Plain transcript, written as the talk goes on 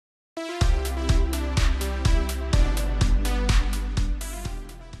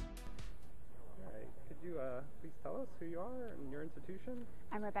who you are and your institution?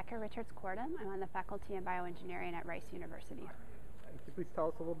 I'm Rebecca Richards-Kortum. I'm on the faculty in bioengineering at Rice University. Could you please tell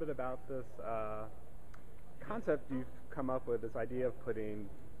us a little bit about this concept you've come up with, this idea of putting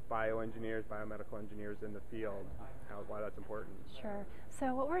bioengineers, biomedical engineers in the field, why that's important? Sure.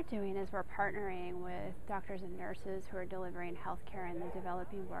 So what we're doing is we're partnering with doctors and nurses who are delivering healthcare in the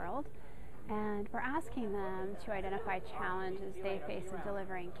developing world, and we're asking them to identify challenges they face in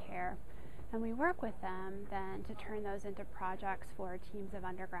delivering care. And we work with them then to turn those into projects for teams of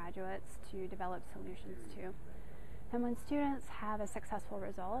undergraduates to develop solutions to. And when students have a successful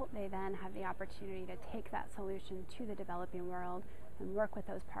result, they then have the opportunity to take that solution to the developing world and work with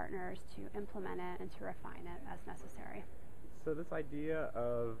those partners to implement it and to refine it as necessary. So this idea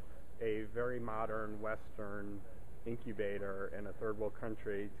of a very modern Western incubator in a third world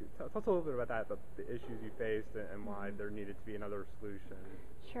country, tell us a little bit about that, the issues you faced and why there needed to be another solution.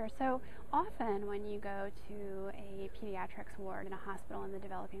 Sure. So often when you go to a pediatrics ward in a hospital in the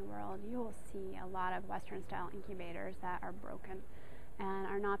developing world, you will see a lot of Western style incubators that are broken and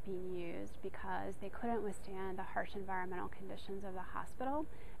are not being used because they couldn't withstand the harsh environmental conditions of the hospital,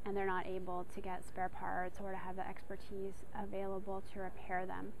 and they're not able to get spare parts or to have the expertise available to repair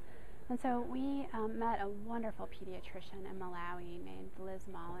them. And so we met a wonderful pediatrician in Malawi named Liz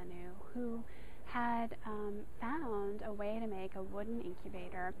Molyneux, who had found a way to make a wooden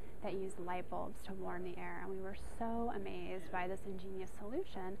incubator that used light bulbs to warm the air. And we were so amazed by this ingenious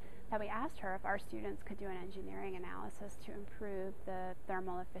solution that we asked her if our students could do an engineering analysis to improve the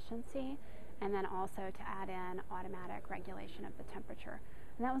thermal efficiency and then also to add in automatic regulation of the temperature.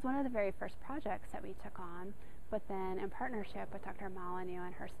 And that was one of the very first projects that we took on. But then in partnership with Dr. Molyneux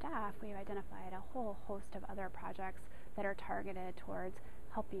and her staff, we've identified a whole host of other projects that are targeted towards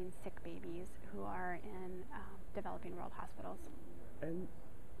helping sick babies who are in developing world hospitals. And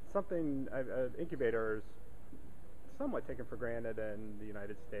something, incubators, somewhat taken for granted in the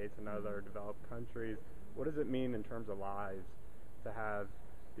United States and other developed countries. What does it mean in terms of lives to have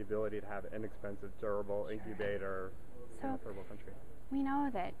the ability to have an inexpensive, durable incubator in a third world country? We know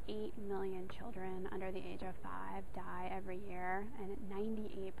that 8 million children under the age of 5 die every year, and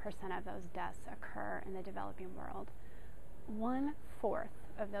 98% of those deaths occur in the developing world. 1/4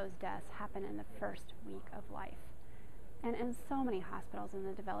 of those deaths happen in the first week of life. And in so many hospitals in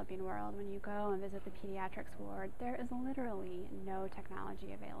the developing world, when you go and visit the pediatrics ward, there is literally no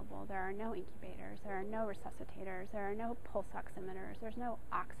technology available. There are no incubators, there are no resuscitators, there are no pulse oximeters, there's no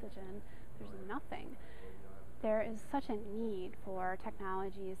oxygen, there's nothing. There is such a need for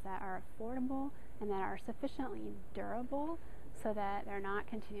technologies that are affordable and that are sufficiently durable so that they're not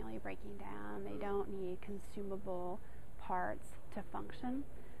continually breaking down. They don't need consumable parts to function.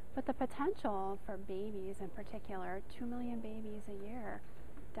 But the potential for babies in particular, 2 million babies a year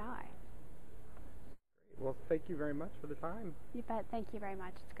die. Well, thank you very much for the time. You bet. Thank you very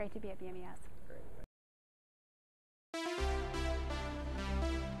much. It's great to be at BMES.